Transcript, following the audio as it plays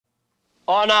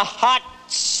On a hot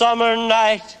summer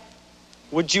night,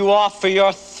 would you offer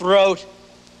your throat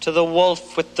to the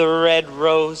wolf with the red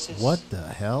roses? What the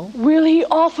hell? Will he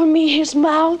offer me his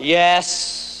mouth?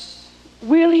 Yes.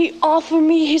 Will he offer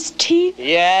me his teeth?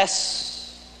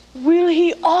 Yes. Will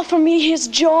he offer me his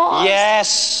jaws?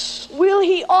 Yes. Will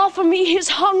he offer me his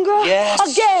hunger?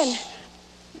 Yes. Again.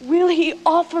 Will he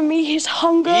offer me his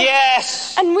hunger?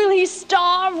 Yes. And will he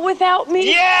starve without me?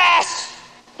 Yes.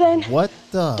 Then What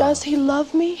the? does he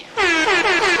love me? Yes.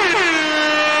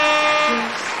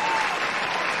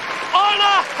 On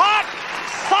a hot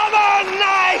summer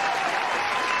night.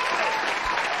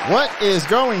 What is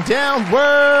going down,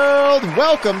 world?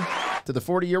 Welcome to the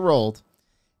 40-year-old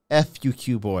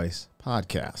FUQ Boys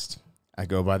podcast. I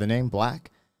go by the name Black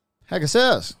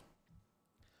Pegasus.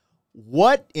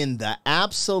 What in the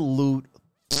absolute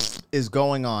is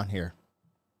going on here?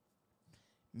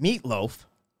 Meatloaf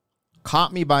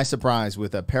caught me by surprise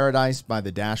with a Paradise by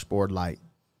the Dashboard Light.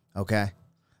 Okay?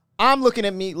 I'm looking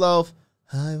at Meatloaf.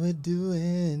 I would do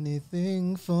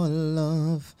anything for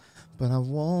love, but I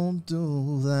won't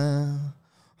do that.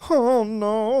 Oh,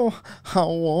 no, I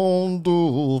won't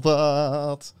do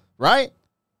that. Right?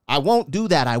 I won't do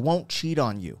that. I won't cheat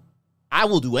on you. I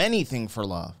will do anything for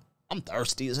love. I'm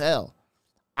thirsty as hell.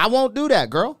 I won't do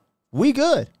that, girl. We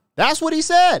good. That's what he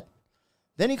said.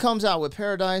 Then he comes out with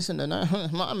Paradise and then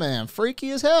my man,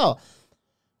 freaky as hell.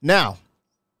 Now,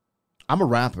 I'm a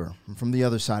rapper. I'm from the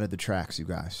other side of the tracks, you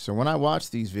guys. So when I watch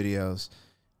these videos,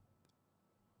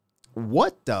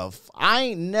 what the I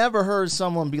ain't never heard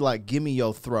someone be like, give me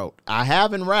your throat. I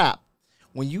have in rap.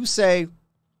 When you say,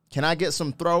 can I get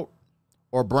some throat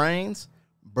or brains?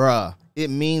 Bruh, it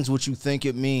means what you think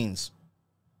it means.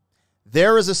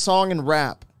 There is a song in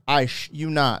rap, you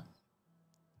not.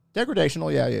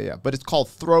 Degradational, yeah. But it's called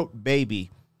Throat Baby.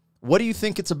 What do you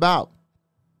think it's about?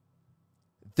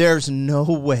 There's no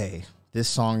way this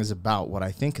song is about what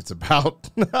I think it's about.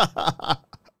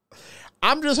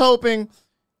 I'm just hoping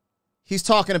he's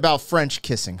talking about French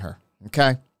kissing her,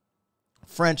 okay?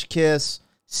 French kiss,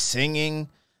 singing,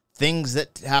 things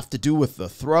that have to do with the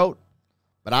throat.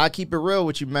 But I keep it real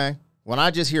with you, man. When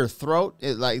I just hear throat,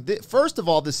 first of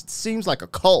all, this seems like a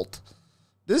cult.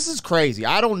 This is crazy.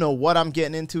 I don't know what I'm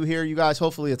getting into here, you guys.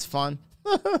 Hopefully it's fun.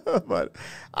 But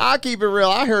I keep it real.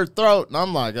 I heard throat, and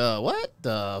I'm like, what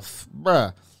the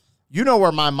bruh? You know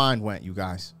where my mind went, you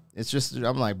guys. It's just,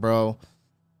 I'm like, bro,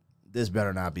 this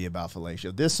better not be about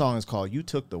fellatio. This song is called You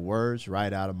Took the Words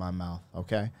Right Out of My Mouth,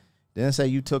 okay? Didn't say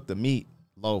you took the meat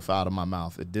loaf out of my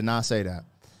mouth. It did not say that.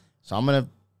 So I'm going to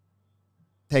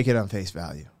take it on face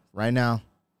value. Right now,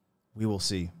 we will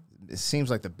see. It seems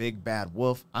like the big bad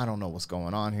wolf. I don't know what's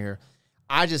going on here.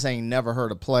 I just ain't never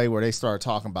heard a play where they started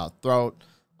talking about throat.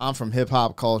 I'm from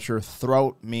hip-hop culture.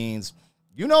 Throat means,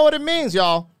 you know what it means,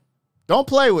 y'all. Don't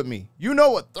play with me. You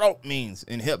know what throat means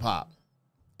in hip-hop.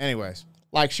 Anyways,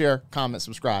 like, share, comment,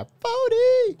 subscribe.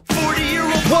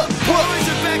 40-year-old boys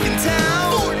are back in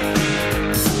town. 40.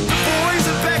 The boys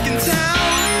are back in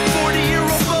town.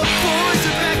 40-year-old boys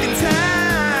are back in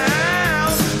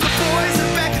town. The boys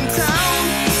are back in town.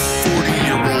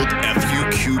 40-year-old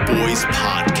FUQ Boys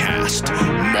podcast.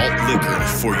 Malt liquor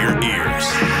for your ears.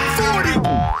 40.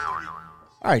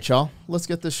 All right, y'all. Let's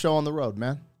get this show on the road,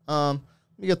 man. Let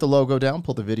me get the logo down,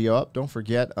 pull the video up. Don't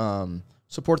forget,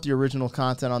 support the original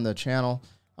content on the channel.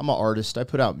 I'm an artist. I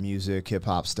put out music,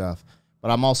 hip-hop stuff,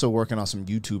 but I'm also working on some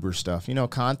YouTuber stuff. You know,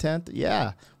 content,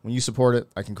 yeah. When you support it,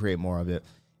 I can create more of it.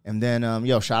 And then,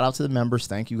 shout out to the members.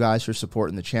 Thank you guys for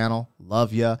supporting the channel.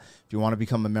 Love ya. If you want to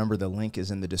become a member, the link is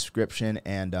in the description.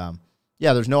 And,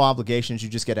 there's no obligations. You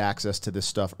just get access to this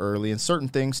stuff early and certain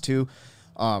things, too.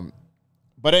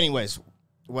 But anyways,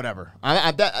 whatever.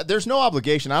 There's no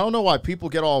obligation. I don't know why people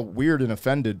get all weird and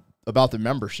offended about the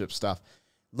membership stuff.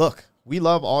 Look, we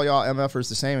love all y'all MFers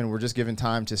the same, and we're just giving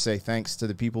time to say thanks to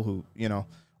the people who,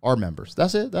 are members.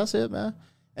 That's it, man.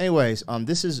 Anyways,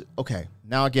 this is, okay.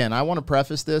 Now, again, I want to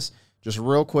preface this just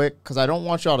real quick because I don't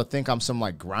want y'all to think I'm some,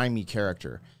 grimy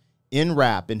character. In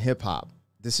rap, in hip-hop,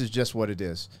 this is just what it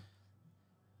is.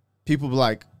 People be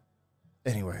like,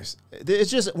 anyways, it's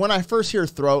just when I first hear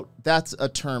throat, that's a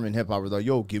term in hip hop. We're like,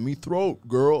 yo, give me throat,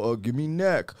 girl, give me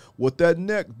neck. What that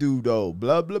neck do, though?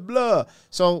 Blah, blah, blah.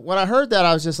 So when I heard that,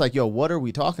 I was just like, yo, what are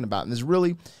we talking about?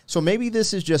 And so maybe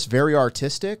this is just very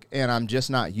artistic and I'm just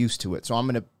not used to it. So I'm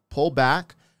going to pull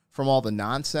back from all the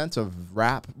nonsense of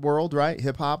rap world, right?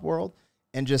 Hip hop world,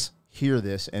 and just hear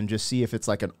this and just see if it's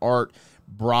like an art,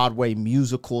 Broadway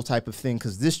musical type of thing.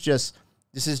 Because this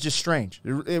is just strange.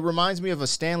 It reminds me of a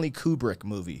Stanley Kubrick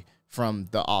movie from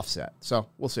The Offset. So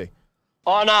we'll see.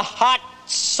 On a hot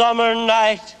summer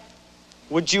night,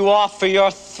 would you offer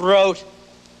your throat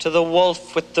to the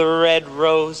wolf with the red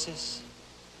roses?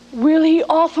 Will he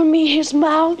offer me his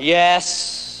mouth?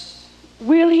 Yes.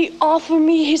 Will he offer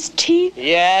me his teeth?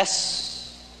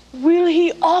 Yes. Will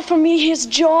he offer me his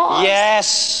jaws?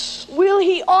 Yes. Will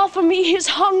he offer me his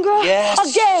hunger?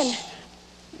 Yes. Again.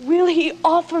 Will he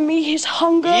offer me his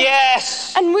hunger?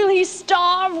 Yes. And will he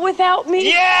starve without me?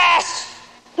 Yes.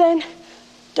 Then,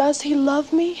 does he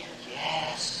love me?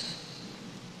 Yes.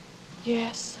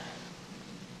 Yes.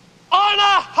 On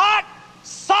a hot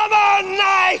summer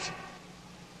night,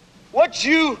 would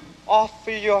you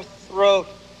offer your throat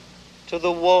to the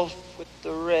wolf with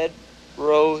the red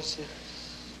roses?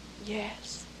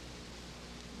 Yes.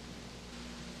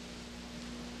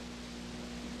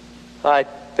 I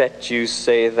bet you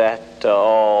say that to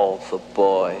all the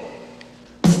boys.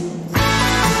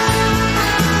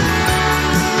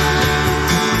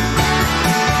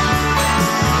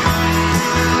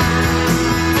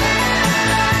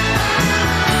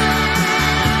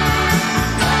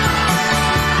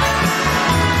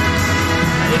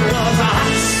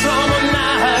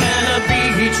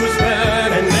 Was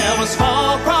burning, there was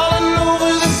fog crawling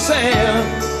over the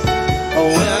sand.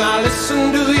 When I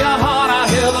listen to your heart, I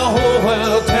hear the whole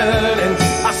world turning.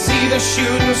 I see the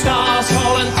shooting stars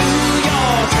falling through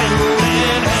your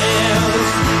trembling hands.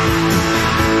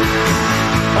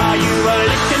 While you were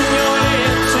licking your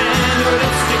lips and your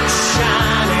lipstick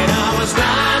shining, I was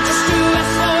dying just to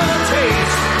ask for a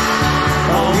taste.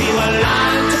 Oh, we were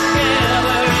lying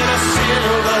together in a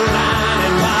silver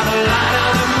lining by the light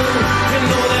of the moon. You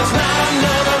know there's not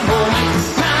another moment,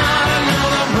 not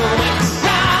another moment,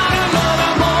 not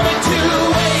another moment to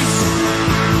waste.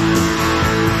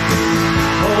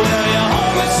 Oh, well, you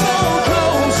hold me so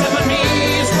close and my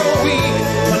knees grow weak,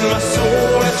 but my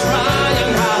soul is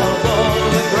flying high above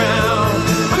the ground.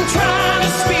 I'm trying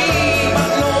to speak,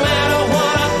 but no matter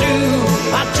what I do,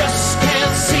 I just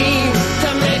can't seem to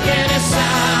make any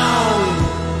sound.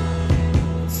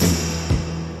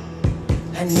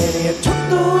 And then you took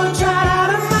the words right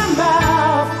out of my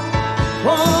mouth.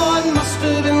 Oh, it must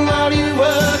have been while you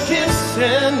were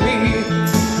kissing me.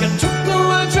 You took the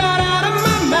words right out of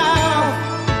my mouth.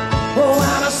 Oh,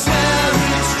 and I swear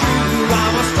it's true,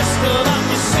 I was just about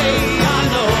to say I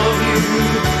love you.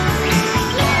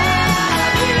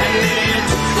 And then you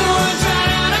took the words right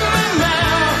out of my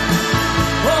mouth.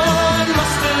 Oh, it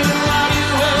must have been while you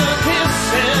were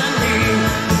kissing me.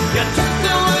 You took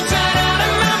the words right out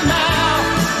of my mouth.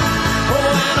 Oh,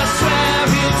 and I swear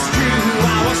it's true,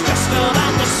 I was just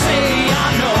about to say I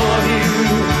love you.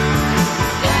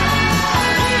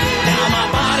 Now my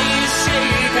body is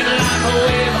shaking like a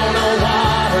wave on the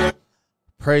water.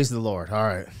 Praise the Lord. All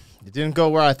right. It didn't go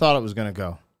where I thought it was going to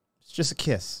go. It's just a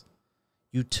kiss.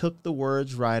 You took the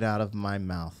words right out of my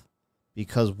mouth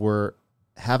because we're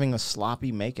having a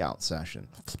sloppy makeout session.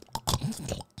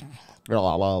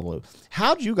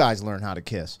 How'd you guys learn how to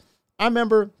kiss? I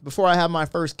remember before I had my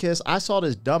first kiss, I saw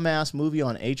this dumbass movie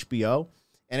on HBO,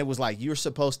 and it was like you're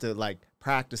supposed to like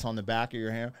practice on the back of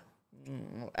your hand.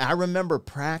 I remember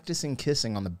practicing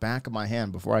kissing on the back of my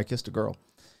hand before I kissed a girl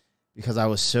because I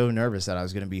was so nervous that I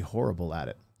was going to be horrible at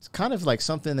it. It's kind of like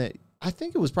something that I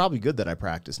think it was probably good that I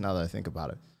practiced now that I think about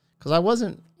it because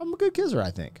I'm a good kisser, I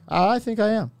think. I think I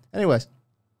am. Anyways,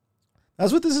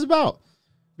 that's what this is about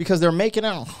because they're making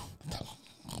out,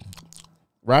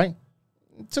 right?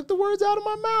 Took the words out of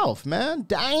my mouth, man.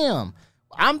 Damn.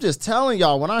 I'm just telling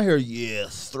y'all, when I hear, yeah,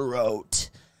 throat,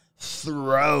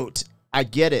 I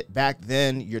get it. Back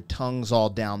then, your tongue's all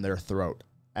down their throat.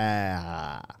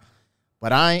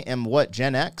 But I am what,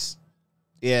 Gen X?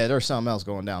 Yeah, there's something else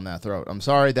going down that throat. I'm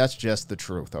sorry. That's just the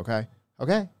truth, okay?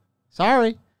 Okay?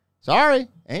 Sorry.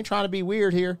 Ain't trying to be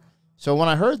weird here. So when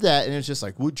I heard that, and it's just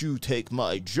like, would you take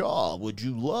my jaw? Would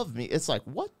you love me? It's like,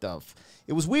 what the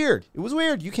It was weird.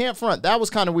 You can't front. That was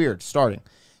kind of weird starting.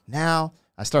 Now,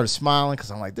 I started smiling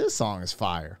because I'm like, this song is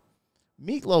fire.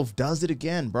 Meatloaf does it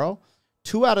again, bro.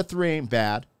 2 out of 3 ain't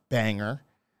bad. Banger.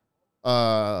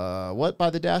 What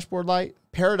by the Dashboard Light?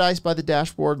 Paradise by the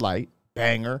Dashboard Light.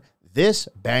 Banger. This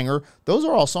banger. Those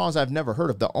are all songs I've never heard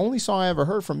of. The only song I ever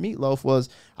heard from Meatloaf was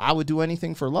I Would Do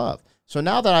Anything for Love. So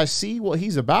now that I see what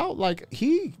he's about, like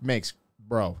he makes,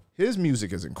 bro, his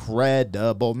music is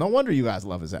incredible. No wonder you guys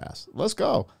love his ass. Let's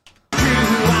go.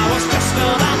 I was just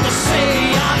about to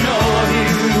say I love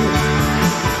you.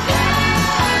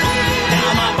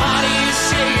 Now my body is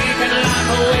shaking like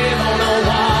a wave on the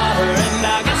water, and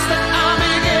I guess that I'm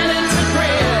beginning to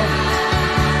thrill.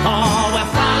 Oh, we're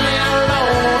finally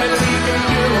alone, and we can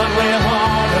do what we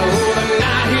want. Oh, the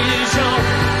night is young,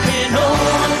 and no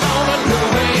one's gonna know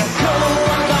where you go. No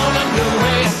one's gonna know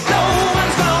where you go. No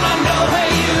one's gonna know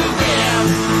where you've been.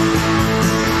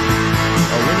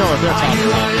 they're talking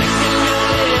about.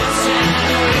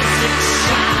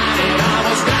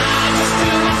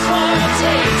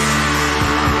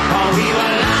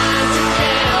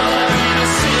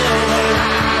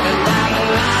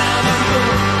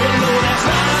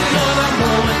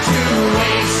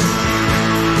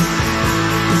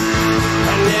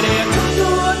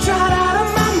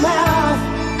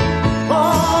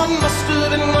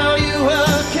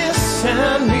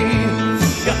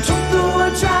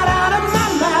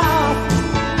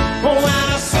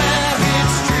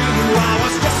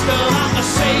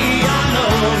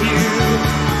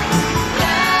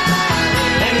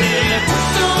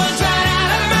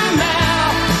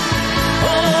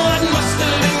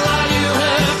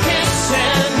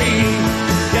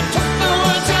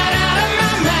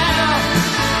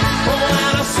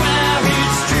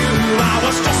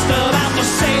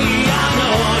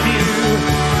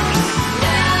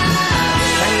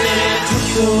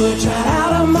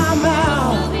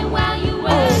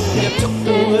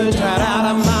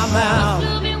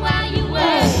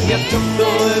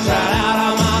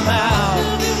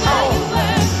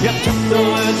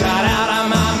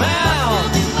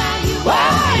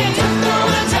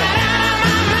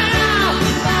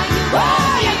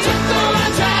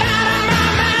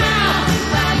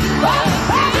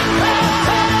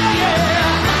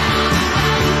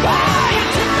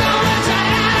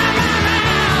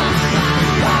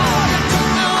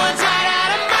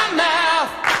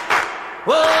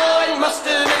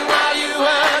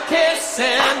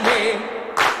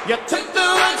 You took the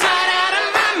words right out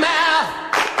of my mouth.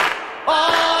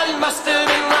 Oh, it must have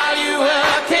been while you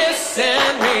were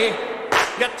kissing me.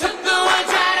 You took the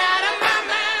words right out of my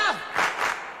mouth.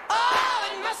 Oh,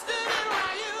 it must have been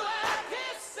while you were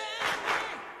kissing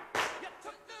me. You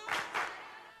took the words.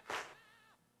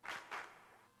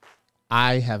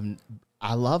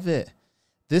 I love it.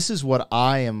 This is what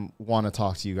I want to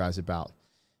talk to you guys about,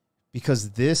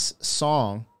 because this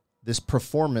song, this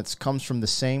performance comes from the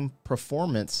same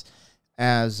performance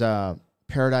as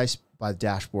Paradise by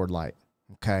Dashboard Light,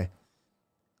 okay?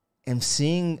 And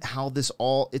seeing how this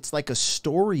all, it's like a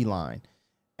storyline.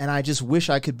 And I just wish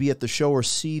I could be at the show or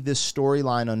see this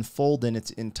storyline unfold in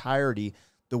its entirety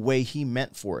the way he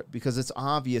meant for it. Because it's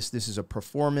obvious this is a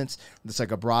performance. It's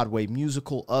like a Broadway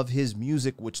musical of his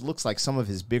music, which looks like some of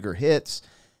his bigger hits.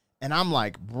 And I'm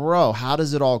like, bro, how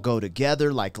does it all go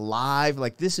together? Like live,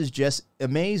 like this is just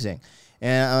amazing.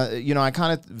 And, you know, I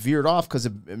kind of veered off because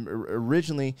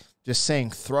originally just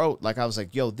saying throat, like I was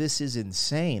like, yo, this is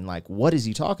insane. Like, what is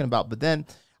he talking about? But then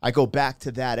I go back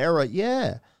to that era.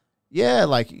 Yeah,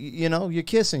 like, you know, you're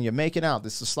kissing, you're making out.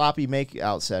 This is a sloppy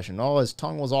make-out session. Oh, his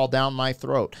tongue was all down my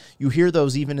throat. You hear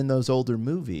those even in those older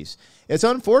movies. It's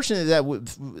unfortunate that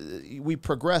we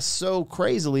progress so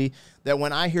crazily that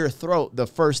when I hear throat, the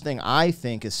first thing I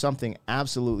think is something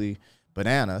absolutely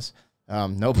bananas.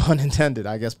 No pun intended.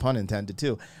 I guess pun intended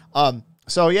too.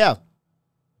 So, yeah,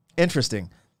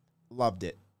 interesting. Loved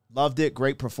it. Loved it.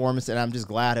 Great performance. And I'm just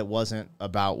glad it wasn't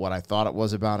about what I thought it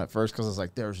was about at first, because I was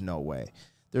like, there's no way.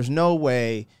 There's no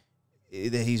way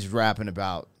that he's rapping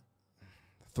about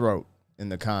throat in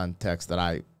the context that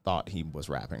I thought he was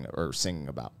rapping or singing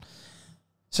about.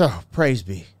 So, praise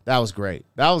be. That was great.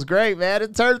 That was great, man.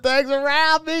 It turned things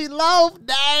around. Meatloaf,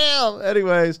 damn.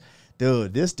 Anyways,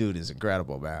 dude, this dude is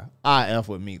incredible, man. I F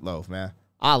with Meatloaf, man.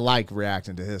 I like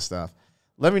reacting to his stuff.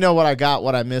 Let me know what I got,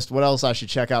 what I missed, what else I should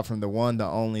check out from the one, the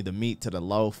only, the meat to the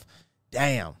loaf.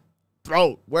 Damn.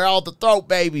 Throat. Where all the throat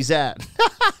babies at?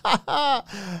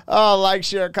 Oh, like,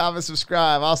 share, comment,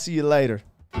 subscribe. I'll see you later.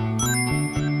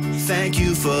 Thank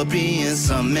you for being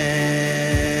some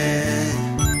man.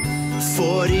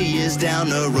 40 years down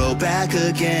the road, back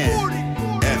again.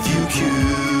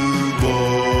 FUQ.